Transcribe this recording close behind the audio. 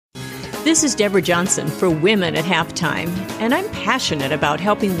This is Deborah Johnson for Women at Halftime, and I'm passionate about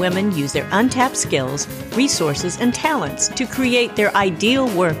helping women use their untapped skills, resources, and talents to create their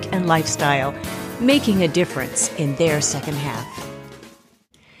ideal work and lifestyle, making a difference in their second half.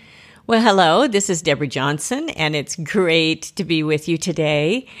 Well, hello, this is Deborah Johnson, and it's great to be with you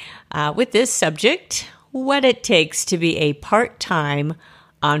today with this subject, what it takes to be a part-time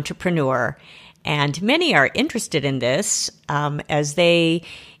entrepreneur. And many are interested in this as they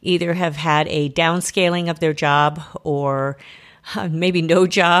either have had a downscaling of their job or maybe no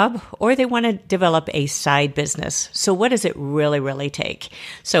job, or they want to develop a side business. So what does it really take?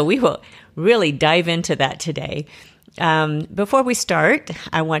 So we will really dive into that today. Before we start,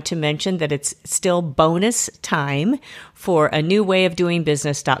 I want to mention that it's still bonus time for a new way of doing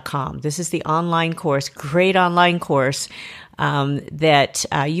business.com. This is the online course, great online course that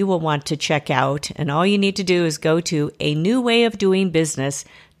you will want to check out. And all you need to do is go to a new way of doing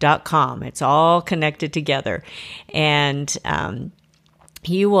business.com. It's all connected together. And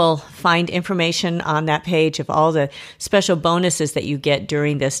you will find information on that page of all the special bonuses that you get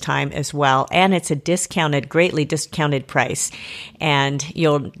during this time as well. And it's a greatly discounted price. And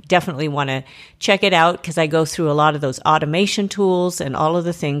you'll definitely want to check it out because I go through a lot of those automation tools and all of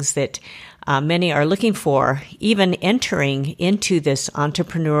the things that many are looking for, even entering into this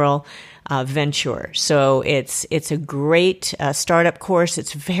entrepreneurial venture. So it's a great startup course.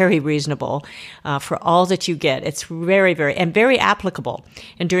 It's very reasonable for all that you get. It's very applicable.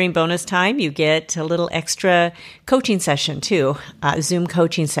 And during bonus time, you get a little extra coaching session too, Zoom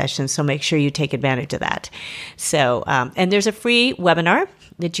coaching session. So make sure you take advantage of that. So, and there's a free webinar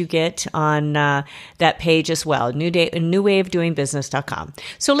that you get on that page as well, newwayofdoingbusiness.com.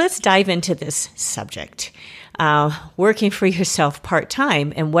 So let's dive into this subject. Working for yourself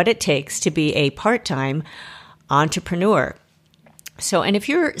part-time and what it takes to be a part-time entrepreneur. So, and if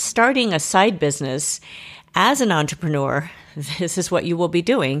you're starting a side business as an entrepreneur, this is what you will be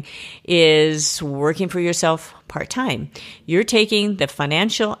doing, is working for yourself part-time. You're taking the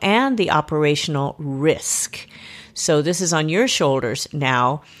financial and the operational risk. So this is on your shoulders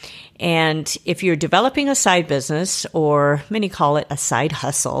now. And if you're developing a side business, or many call it a side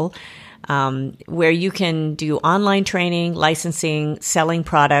hustle, where you can do online training, licensing, selling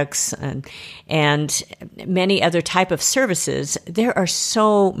products, and many other type of services, there are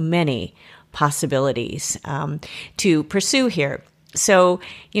so many possibilities to pursue here. So,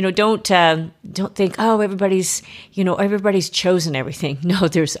 don't think, everybody's chosen everything. No,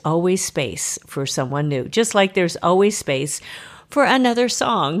 there's always space for someone new, just like there's always space for another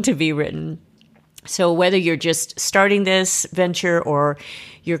song to be written. So whether you're just starting this venture or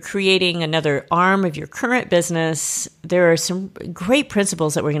you're creating another arm of your current business, there are some great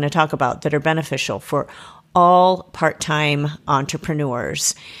principles that we're going to talk about that are beneficial for all part-time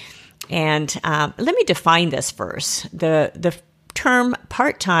entrepreneurs. And let me define this first. The term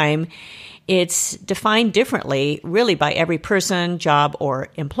part-time, it's defined differently really by every person, job, or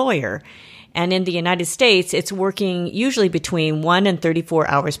employer. And in the United States, it's working usually between 1 and 34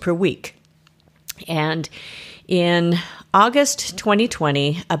 hours per week. And in August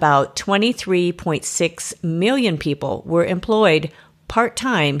 2020, about 23.6 million people were employed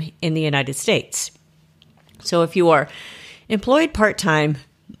part-time in the United States. So if you are employed part-time,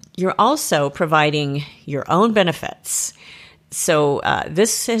 you're also providing your own benefits. So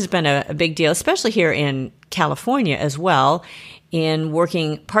this has been a big deal, especially here in California as well, in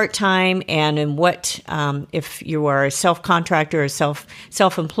working part-time and in what, if you are a self-contractor or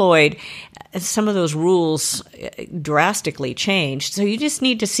self-employed, some of those rules drastically changed. So you just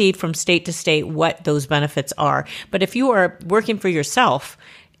need to see from state to state what those benefits are. But if you are working for yourself,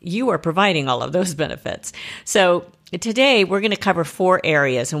 you are providing all of those benefits. So today we're going to cover 4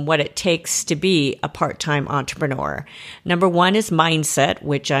 areas and what it takes to be a part-time entrepreneur. Number 1 is mindset,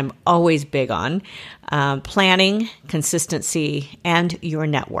 which I'm always big on, planning, consistency, and your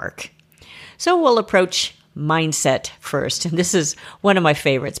network. So we'll approach mindset first. And this is one of my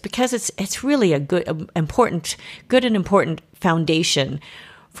favorites because it's really a good and important foundation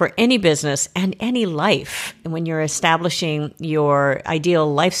for any business and any life when you're establishing your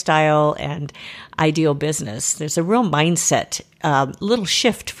ideal lifestyle and ideal business. There's a real mindset, little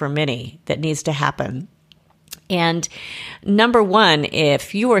shift for many that needs to happen. And number 1,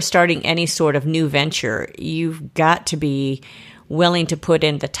 if you are starting any sort of new venture, you've got to be willing to put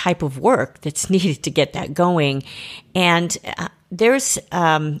in the type of work that's needed to get that going. And there's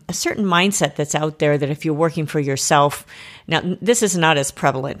a certain mindset that's out there that if you're working for yourself, now this is not as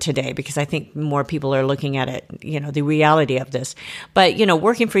prevalent today because I think more people are looking at it, the reality of this. But,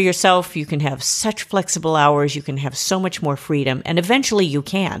 working for yourself, you can have such flexible hours, you can have so much more freedom, and eventually you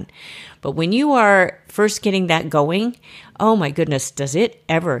can. But when you are first getting that going, oh my goodness, does it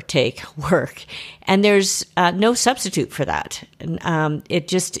ever take work? And there's no substitute for that. It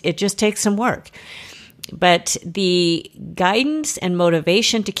just takes some work. But the guidance and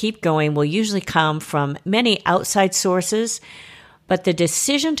motivation to keep going will usually come from many outside sources, but the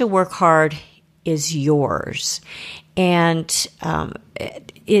decision to work hard is yours. And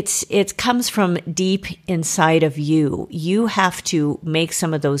it comes from deep inside of you. You have to make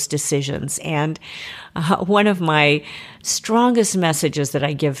some of those decisions. And one of my strongest messages that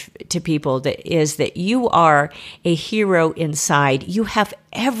I give to people is that you are a hero inside. You have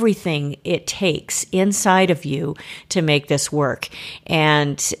everything it takes inside of you to make this work.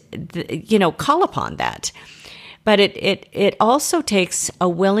 And, call upon that. But it also takes a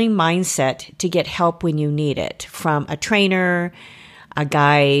willing mindset to get help when you need it from a trainer, a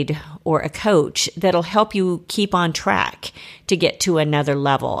guide, or a coach that'll help you keep on track to get to another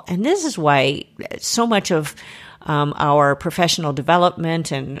level. And this is why so much of our professional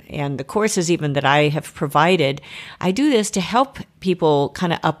development and the courses even that I have provided, I do this to help people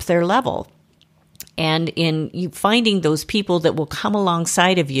kind of up their level. And in you finding those people that will come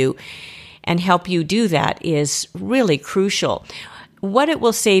alongside of you and help you do that is really crucial. What it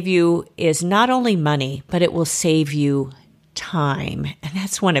will save you is not only money, but it will save you time. And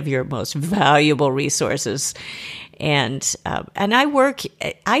that's one of your most valuable resources. And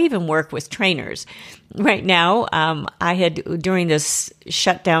I even work with trainers. Right now, I had, during this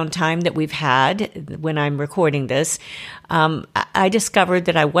shutdown time that we've had when I'm recording this, I discovered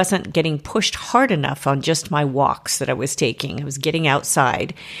that I wasn't getting pushed hard enough on just my walks that I was taking. I was getting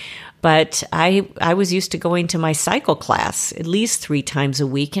outside. But I was used to going to my cycle class at least 3 times a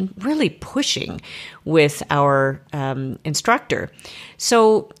week and really pushing with our instructor.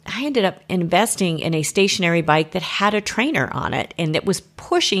 So I ended up investing in a stationary bike that had a trainer on it and that was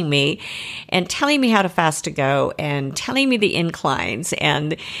pushing me and telling me how fast to go and telling me the inclines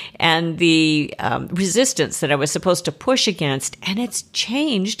and the resistance that I was supposed to push against. And it's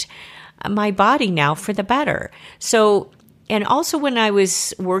changed my body now for the better. And also when I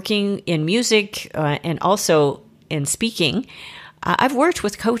was working in music and also in speaking, I've worked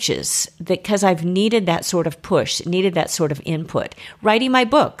with coaches because I've needed that sort of push, needed that sort of input. Writing my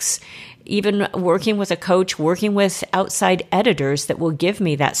books, even working with a coach, working with outside editors that will give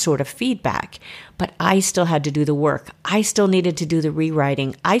me that sort of feedback. But I still had to do the work. I still needed to do the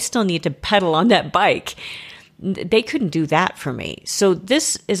rewriting. I still need to pedal on that bike. They couldn't do that for me. So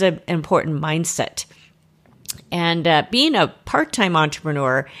this is an important mindset. And being a part-time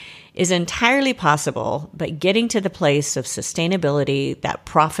entrepreneur is entirely possible, but getting to the place of sustainability, that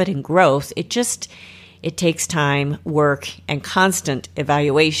profit and growth, it takes time, work, and constant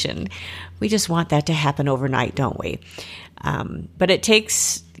evaluation. We just want that to happen overnight, don't we? But it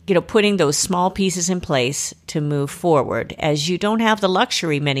takes, putting those small pieces in place to move forward, as you don't have the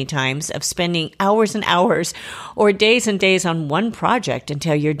luxury many times of spending hours and hours or days and days on one project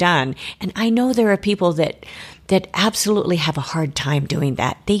until you're done. And I know there are people that absolutely have a hard time doing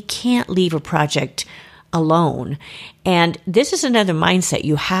that. They can't leave a project alone. And this is another mindset.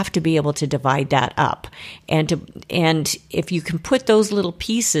 You have to be able to divide that up. And if you can put those little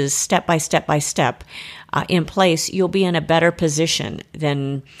pieces step by step in place, you'll be in a better position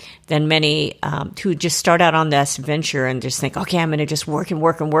than many who just start out on this venture and just think, okay, I'm going to just work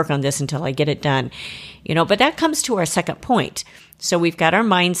on this until I get it done. But that comes to our second point. So we've got our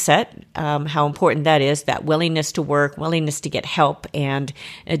mindset, how important that is, that willingness to work, willingness to get help, and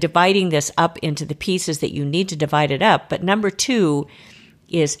dividing this up into the pieces that you need to divide it up. But number 2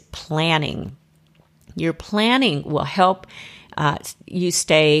 is planning. Your planning will help you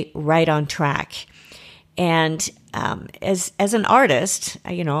stay right on track. And as an artist,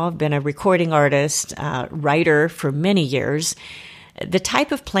 I've been a recording artist, writer for many years. The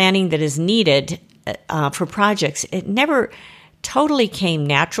type of planning that is needed for projects, it never totally came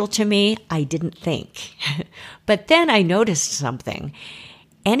natural to me. I didn't think. But then I noticed something.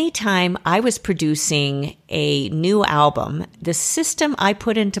 Anytime I was producing a new album, the system I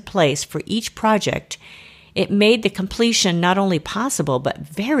put into place for each project, it made the completion not only possible, but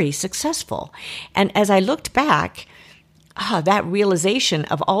very successful. And as I looked back, that realization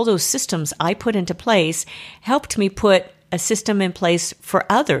of all those systems I put into place helped me put a system in place for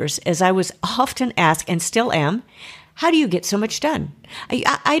others, as I was often asked, and still am, How do you get so much done?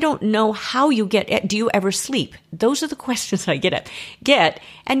 I don't know how you do you ever sleep? Those are the questions I get.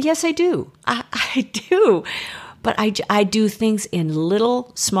 And yes, I do. I do. But I do things in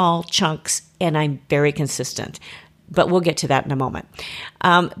little, small chunks, and I'm very consistent. But we'll get to that in a moment.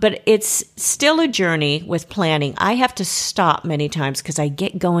 But it's still a journey with planning. I have to stop many times because I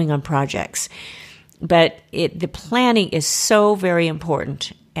get going on projects. But the planning is so very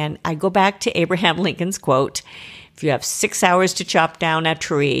important. And I go back to Abraham Lincoln's quote, if you have 6 hours to chop down a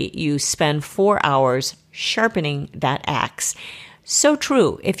tree, you spend 4 hours sharpening that axe. So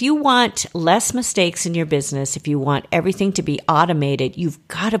true. If you want less mistakes in your business, if you want everything to be automated, you've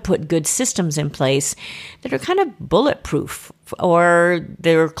got to put good systems in place that are kind of bulletproof, or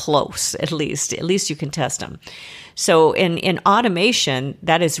they're close, at least. At least you can test them. So in automation,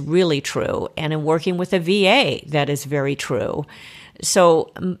 that is really true. And in working with a VA, that is very true.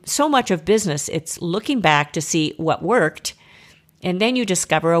 So much of business, it's looking back to see what worked, and then you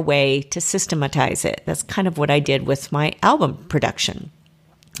discover a way to systematize it. That's kind of what I did with my album production.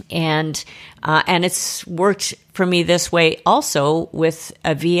 And it's worked for me this way also with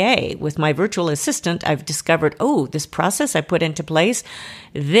a VA. With my virtual assistant, I've discovered, this process I put into place,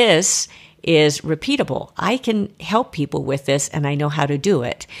 this is repeatable. I can help people with this, and I know how to do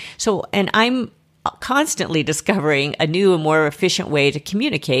it. So, and I'm constantly discovering a new and more efficient way to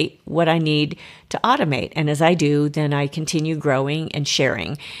communicate what I need to automate. And as I do, then I continue growing and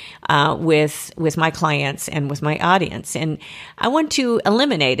sharing with my clients and with my audience. And I want to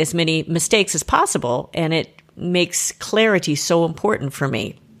eliminate as many mistakes as possible, and it makes clarity so important for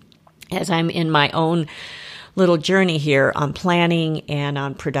me as I'm in my own little journey here on planning and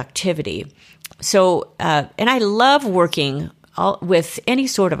on productivity. So, and I love working with any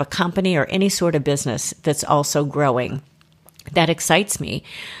sort of a company or any sort of business that's also growing. That excites me.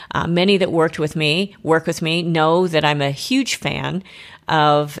 Many that work with me, know that I'm a huge fan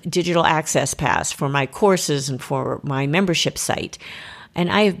of Digital Access Pass for my courses and for my membership site.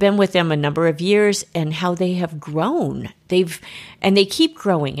 And I have been with them a number of years, and how they have grown. They keep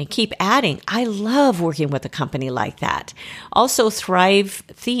growing and keep adding. I love working with a company like that. Also, Thrive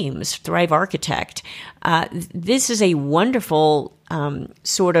Architect. This is a wonderful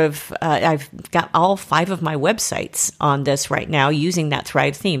I've got all 5 of my websites on this right now using that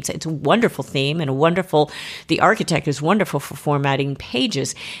Thrive theme. So it's a wonderful theme, and the architect is wonderful for formatting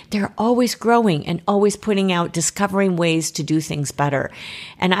pages. They're always growing and always putting out, discovering ways to do things better.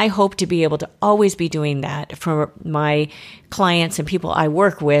 And I hope to be able to always be doing that for my clients and people I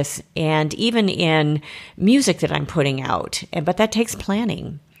work with, and even in music that I'm putting out. But that takes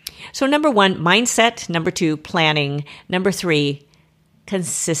planning. So number 1, mindset. Number 2, planning. Number 3,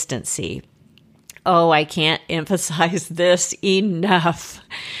 consistency. Oh, I can't emphasize this enough.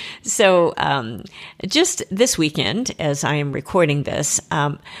 So just this weekend, as I am recording this,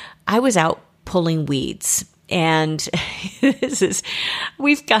 I was out pulling weeds. And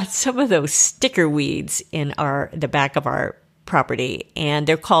we've got some of those sticker weeds in the back of our property, and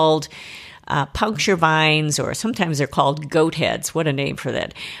they're called puncture vines, or sometimes they're called goat heads. What a name for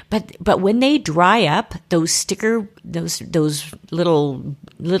that. But when they dry up, those little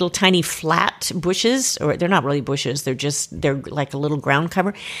tiny flat bushes, or they're not really bushes, they're like a little ground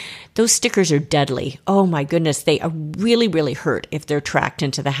cover. Those stickers are deadly. Oh my goodness, they are really, really hurt if they're tracked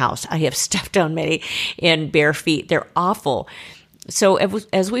into the house. I have stepped on many in bare feet. They're awful. So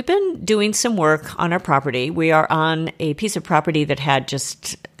as we've been doing some work on our property, we are on a piece of property that had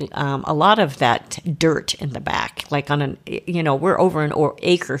just a lot of that dirt in the back, like we're over an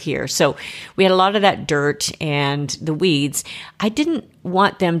acre here. So we had a lot of that dirt and the weeds. I didn't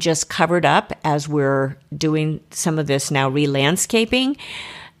want them just covered up as we're doing some of this now re-landscaping.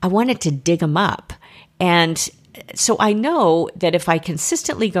 I wanted to dig them up. And so I know that if I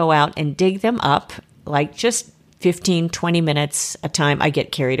consistently go out and dig them up, like just 15, 20 minutes a time, I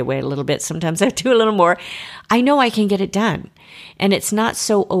get carried away a little bit. Sometimes I do a little more. I know I can get it done. And it's not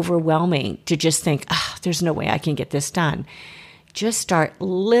so overwhelming to just think, there's no way I can get this done. Just start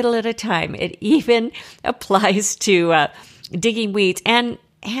little at a time. It even applies to digging weeds and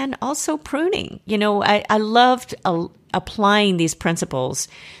also pruning. I loved applying these principles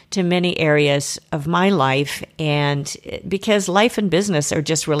to many areas of my life, and because life and business are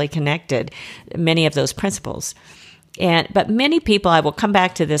just really connected, many of those principles. But many people, I will come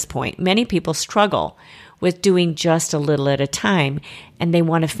back to this point, many people struggle with doing just a little at a time, and they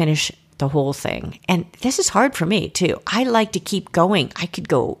want to finish the whole thing. And this is hard for me too. I like to keep going. I could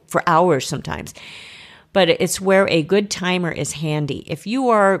go for hours sometimes, but it's where a good timer is handy. If you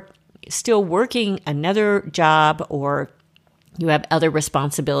are still working another job, or You have other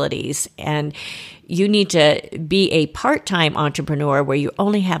responsibilities, and you need to be a part-time entrepreneur where you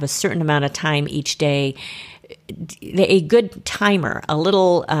only have a certain amount of time each day. A good timer, a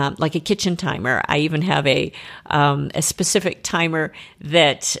little like a kitchen timer. I even have a specific timer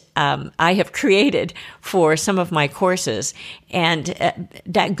that I have created for some of my courses. And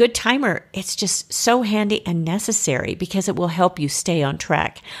that good timer, it's just so handy and necessary because it will help you stay on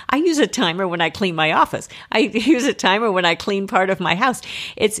track. I use a timer when I clean my office. I use a timer when I clean part of my house.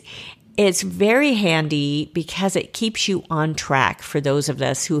 It's very handy because it keeps you on track for those of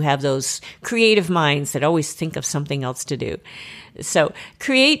us who have those creative minds that always think of something else to do. So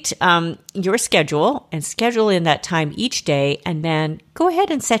create your schedule and schedule in that time each day, and then go ahead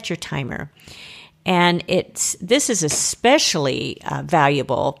and set your timer. And this is especially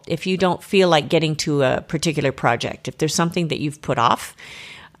valuable if you don't feel like getting to a particular project. If there's something that you've put off,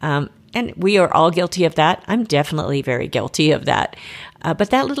 and we are all guilty of that. I'm definitely very guilty of that.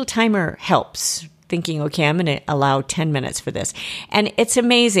 But that little timer helps, thinking, okay, I'm going to allow 10 minutes for this. And it's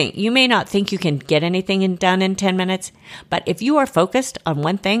amazing. You may not think you can get anything done in 10 minutes, but if you are focused on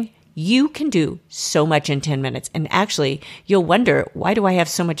one thing, you can do so much in 10 minutes. And actually, you'll wonder, why do I have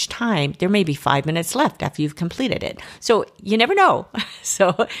so much time? There may be 5 minutes left after you've completed it. So you never know.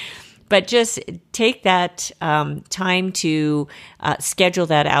 But just take that time to schedule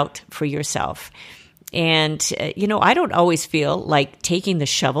that out for yourself. And, I don't always feel like taking the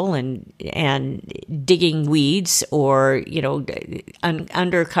shovel and digging weeds or,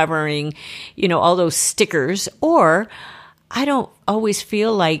 undercovering, all those stickers. Or I don't always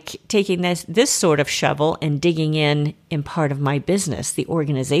feel like taking this sort of shovel and digging in part of my business, the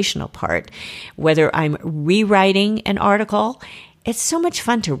organizational part, whether I'm rewriting an article. It's so much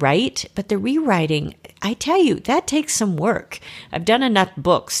fun to write, but the rewriting, I tell you, that takes some work. I've done enough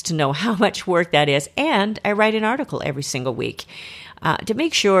books to know how much work that is, and I write an article every single week. To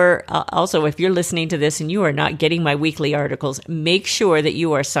make sure, also, if you're listening to this and you are not getting my weekly articles, make sure that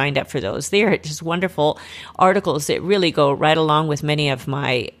you are signed up for those. They are just wonderful articles that really go right along with many of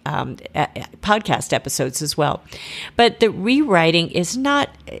my podcast episodes as well. But the rewriting is not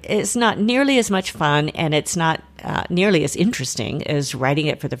nearly as much fun, and it's not nearly as interesting as writing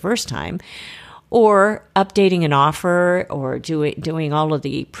it for the first time, or updating an offer, or doing all of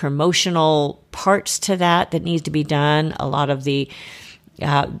the promotional parts to that needs to be done. A lot of the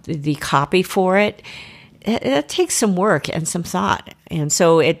copy for it. It takes some work and some thought. And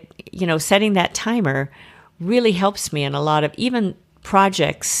so setting that timer really helps me in a lot of even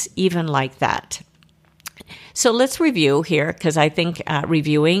projects, even like that. So let's review here, because I think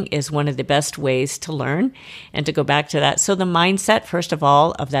reviewing is one of the best ways to learn and to go back to that. So the mindset, first of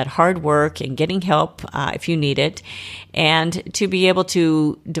all, of that hard work and getting help if you need it, and to be able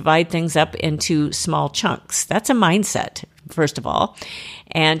to divide things up into small chunks. That's a mindset, first of all.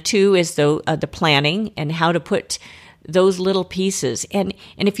 And two is the planning and how to put those little pieces. And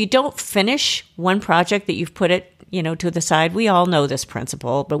if you don't finish one project that you've put it to the side, we all know this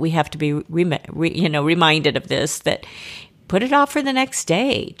principle, but we have to be, reminded of this, that put it off for the next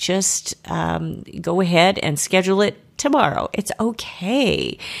day. Just go ahead and schedule it tomorrow. It's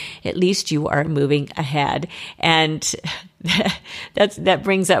okay. At least you are moving ahead. And that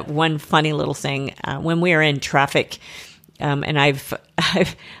brings up one funny little thing. When we are in traffic, and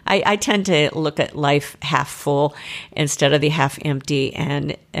I tend to look at life half full instead of the half empty.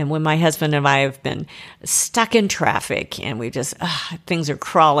 And when my husband and I have been stuck in traffic and we just, things are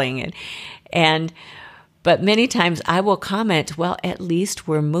crawling but many times I will comment, well, at least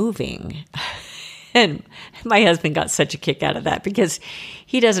we're moving. And my husband got such a kick out of that because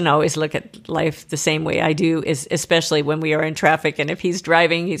he doesn't always look at life the same way I do, especially when we are in traffic. And if he's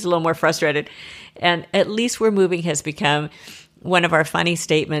driving, he's a little more frustrated. And at least we're moving has become one of our funny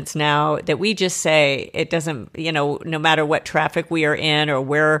statements now, that we just say it doesn't, no matter what traffic we are in or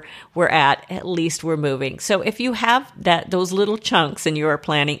where we're at least we're moving. So if you have those little chunks and you are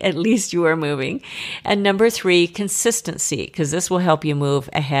planning, at least you are moving. And number 3, consistency, because this will help you move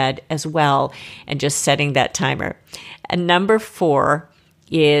ahead as well, and just setting that timer. And number 4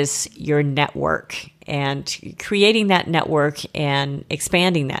 is your network, and creating that network and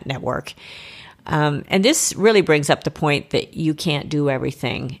expanding that network. And this really brings up the point that you can't do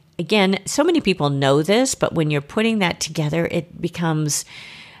everything. Again, so many people know this, but when you're putting that together, it becomes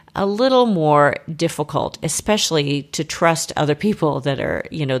a little more difficult, especially to trust other people that are,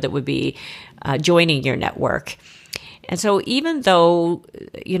 that would be joining your network. And so even though,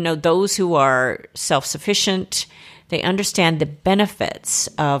 those who are self-sufficient, they understand the benefits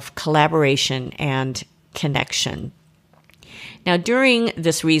of collaboration and connection. Now, during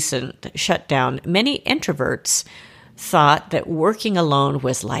this recent shutdown, many introverts thought that working alone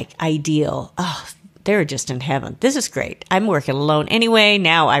was like ideal. Oh, they're just in heaven. This is great. I'm working alone anyway.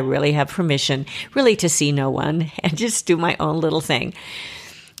 Now I really have permission really to see no one and just do my own little thing.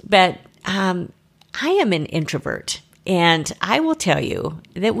 But I am an introvert, and I will tell you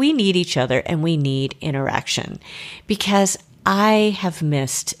that we need each other and we need interaction, because I have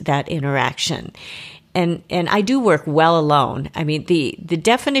missed that interaction. And I do work well alone. I mean, the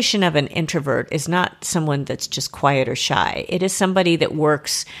definition of an introvert is not someone that's just quiet or shy. It is somebody that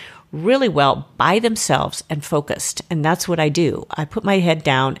works really well by themselves and focused. And that's what I do. I put my head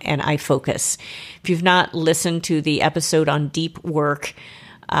down and I focus. If you've not listened to the episode on deep work,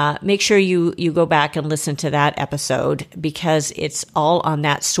 make sure you go back and listen to that episode, because it's all on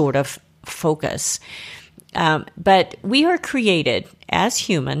that sort of focus. But we are created as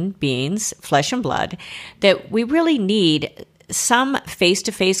human beings, flesh and blood, that we really need some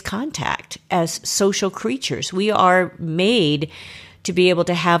face-to-face contact as social creatures. We are made to be able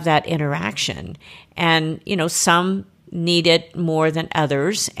to have that interaction. And, some need it more than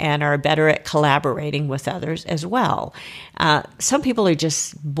others and are better at collaborating with others as well. Some people are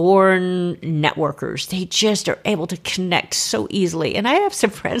just born networkers. They just are able to connect so easily. And I have some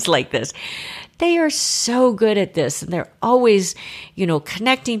friends like this. They are so good at this, and they're always,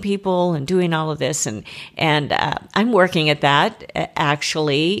 connecting people and doing all of this. And I'm working at that,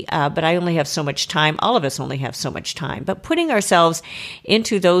 actually, but I only have so much time. All of us only have so much time. But putting ourselves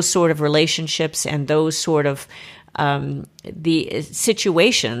into those sort of relationships and those sort of the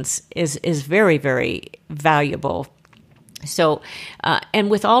situations is very, very valuable. So,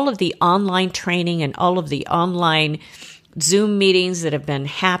 and with all of the online training and all of the online Zoom meetings that have been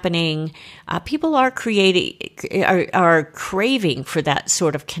happening, people are craving for that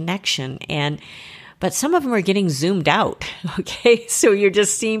sort of connection. But some of them are getting zoomed out. Okay. So you're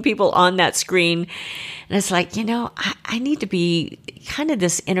just seeing people on that screen. And it's like, I need to be kind of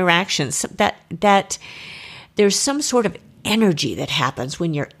this interaction, so that there's some sort of energy that happens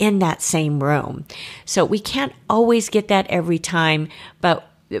when you're in that same room. So we can't always get that every time, but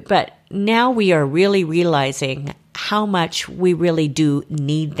now we are really realizing how much we really do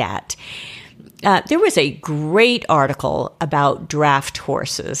need that. There was a great article about draft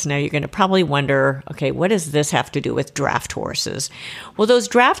horses. Now you're going to probably wonder, okay, what does this have to do with draft horses? Well, those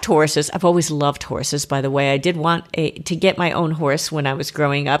draft horses, I've always loved horses, by the way. I did want to get my own horse when I was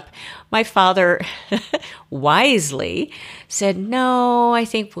growing up. My father wisely said, no, I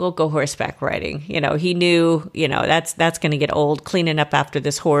think we'll go horseback riding. He knew, that's going to get old, cleaning up after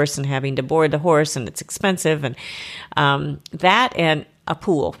this horse and having to board the horse, and it's expensive. And that and a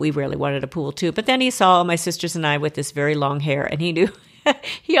pool. We really wanted a pool too. But then he saw my sisters and I with this very long hair, and he knew,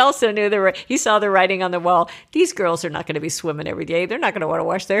 he also knew he saw the writing on the wall. These girls are not going to be swimming every day. They're not going to want to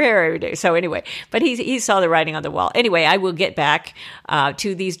wash their hair every day. So anyway, but he saw the writing on the wall. Anyway, I will get back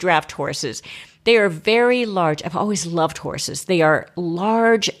to these draft horses. They are very large. I've always loved horses. They are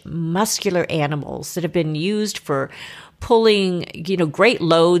large, muscular animals that have been used for pulling, great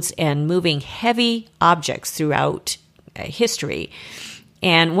loads and moving heavy objects throughout history.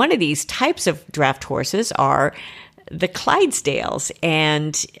 And one of these types of draft horses are the Clydesdales.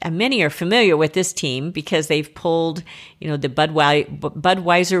 And many are familiar with this team because they've pulled, the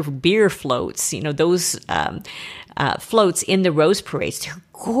Budweiser beer floats, those floats in the rose parades. They're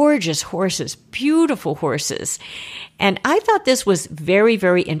gorgeous horses, beautiful horses. And I thought this was very,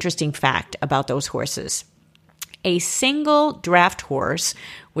 very interesting fact about those horses. A single draft horse,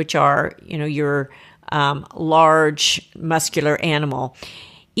 which are, your large muscular animal,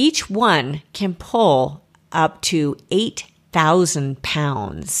 each one can pull up to 8,000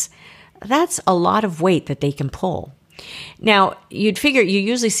 pounds. That's a lot of weight that they can pull. Now, you'd figure you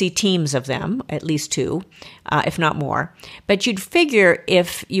usually see teams of them, at least two, if not more. But you'd figure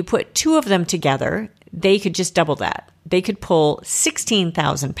if you put two of them together, they could just double that. They could pull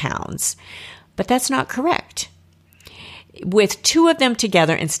 16,000 pounds. But that's not correct. With two of them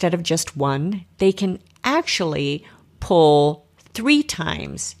together instead of just one, they can actually pull 3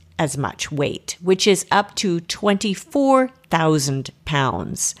 times as much weight, which is up to 24,000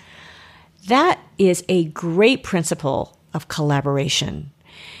 pounds. That is a great principle of collaboration.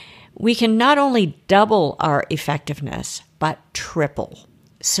 We can not only double our effectiveness, but triple.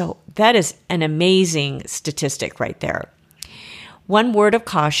 So that is an amazing statistic right there. One word of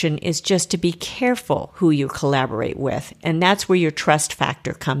caution is just to be careful who you collaborate with, and that's where your trust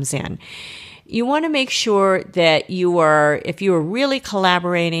factor comes in. You want to make sure that if you are really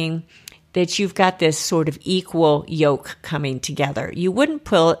collaborating, that you've got this sort of equal yoke coming together. You wouldn't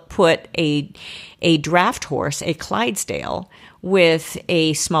put a draft horse, a Clydesdale, with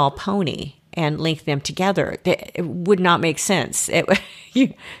a small pony. and link them together. It would not make sense. It would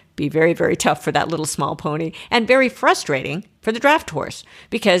be very, very tough for that little small pony and very frustrating for the draft horse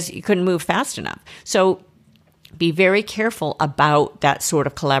because you couldn't move fast enough. So be very careful about that sort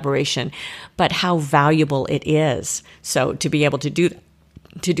of collaboration, but how valuable it is. So to be able to do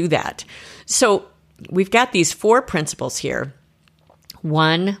that. So we've got these 4 principles here.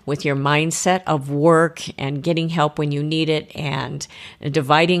 1, with your mindset of work and getting help when you need it and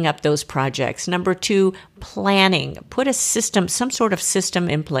dividing up those projects. Number 2, planning. Put a system, some sort of system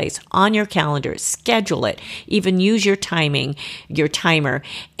in place on your calendar. Schedule it. Even use your timer.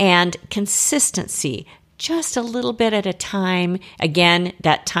 And consistency. Just a little bit at a time. Again,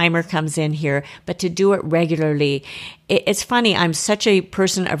 that timer comes in here, but to do it regularly. It's funny, I'm such a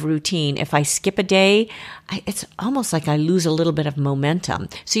person of routine. If I skip a day, it's almost like I lose a little bit of momentum.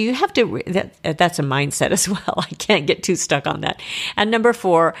 So you have to, that's a mindset as well. I can't get too stuck on that. And number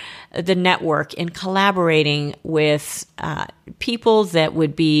 4, the network in collaborating with people that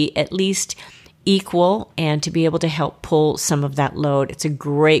would be at least equal and to be able to help pull some of that load. It's a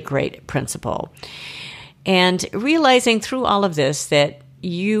great, great principle. And realizing through all of this that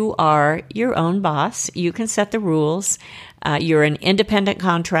you are your own boss, you can set the rules, you're an independent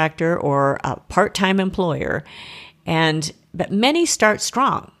contractor or a part-time employer, but many start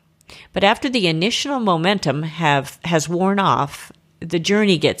strong. But after the initial momentum has worn off, the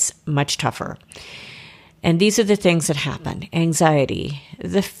journey gets much tougher. And these are the things that happen: anxiety,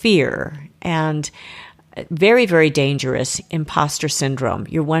 the fear, and very, very dangerous imposter syndrome.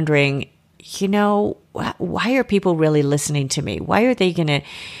 You're wondering, why are people really listening to me? Why are they going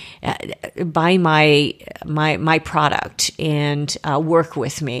to buy my product and work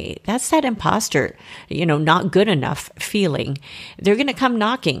with me? That's that imposter, not good enough feeling. They're going to come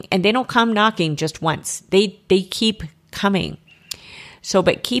knocking, and they don't come knocking just once. They keep coming. So,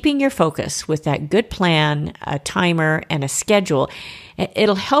 but keeping your focus with that good plan, a timer, and a schedule,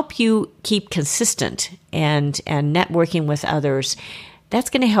 it'll help you keep consistent and networking with others. That's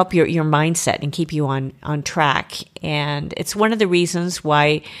going to help your mindset and keep you on track. And it's one of the reasons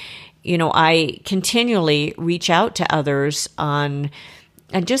why, I continually reach out to others on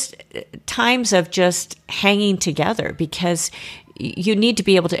just times of just hanging together, because you need to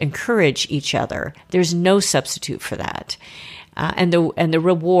be able to encourage each other. There's no substitute for that. And the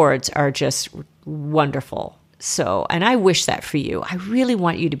rewards are just wonderful. So, and I wish that for you. I really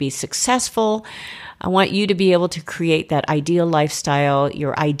want you to be successful. I want you to be able to create that ideal lifestyle,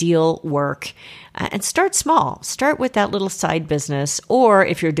 your ideal work, and start small. Start with that little side business, or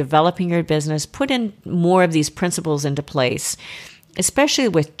if you're developing your business, put in more of these principles into place, especially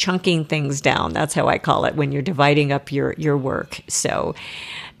with chunking things down. That's how I call it, when you're dividing up your work. So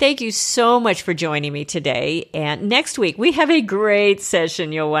thank you so much for joining me today. And next week, we have a great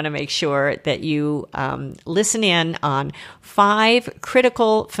session. You'll want to make sure that you listen in on 5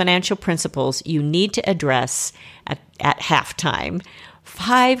 critical financial principles you need to address at halftime.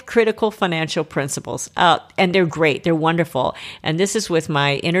 5 critical financial principles. And they're great. They're wonderful. And this is with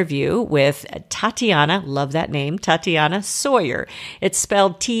my interview with Tatiana. Love that name. Tatiana Sawyer. It's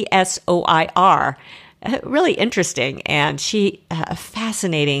spelled Tsoir. Really interesting. And a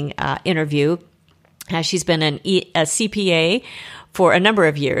fascinating interview. She's been a CPA for a number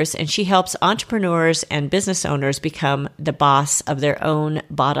of years, and she helps entrepreneurs and business owners become the boss of their own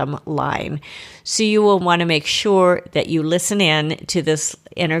bottom line. So you will want to make sure that you listen in to this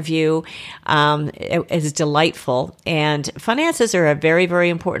interview. It is delightful, and finances are a very, very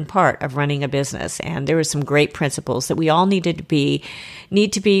important part of running a business. And there are some great principles that we all need to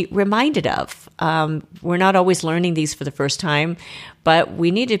be reminded of. We're not always learning these for the first time, but we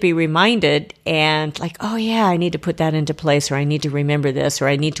need to be reminded and like, oh yeah, I need to put that into place, or I need to remember this, or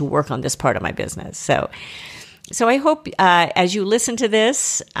I need to work on this part of my business. So I hope as you listen to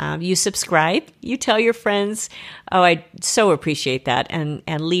this, you subscribe, you tell your friends. Oh, I so appreciate that. And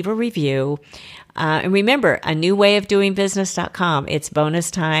leave a review. And remember, a new way of doing business.com. It's bonus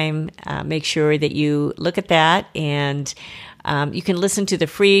time. Make sure that you look at that, and you can listen to the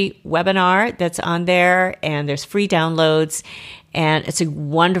free webinar that's on there, and there's free downloads, and it's a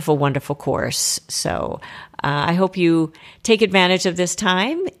wonderful, wonderful course. So I hope you take advantage of this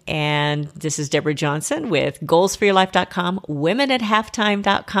time. And this is Deborah Johnson with goalsforyourlife.com,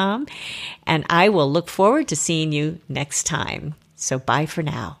 womenathalftime.com, and I will look forward to seeing you next time. So bye for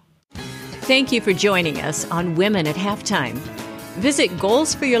now. Thank you for joining us on Women at Halftime. Visit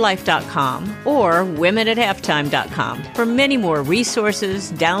goalsforyourlife.com or womenathalftime.com for many more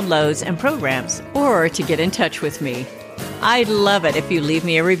resources, downloads, and programs, or to get in touch with me. I'd love it if you leave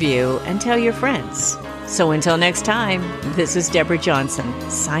me a review and tell your friends. So until next time, this is Deborah Johnson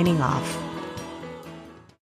signing off.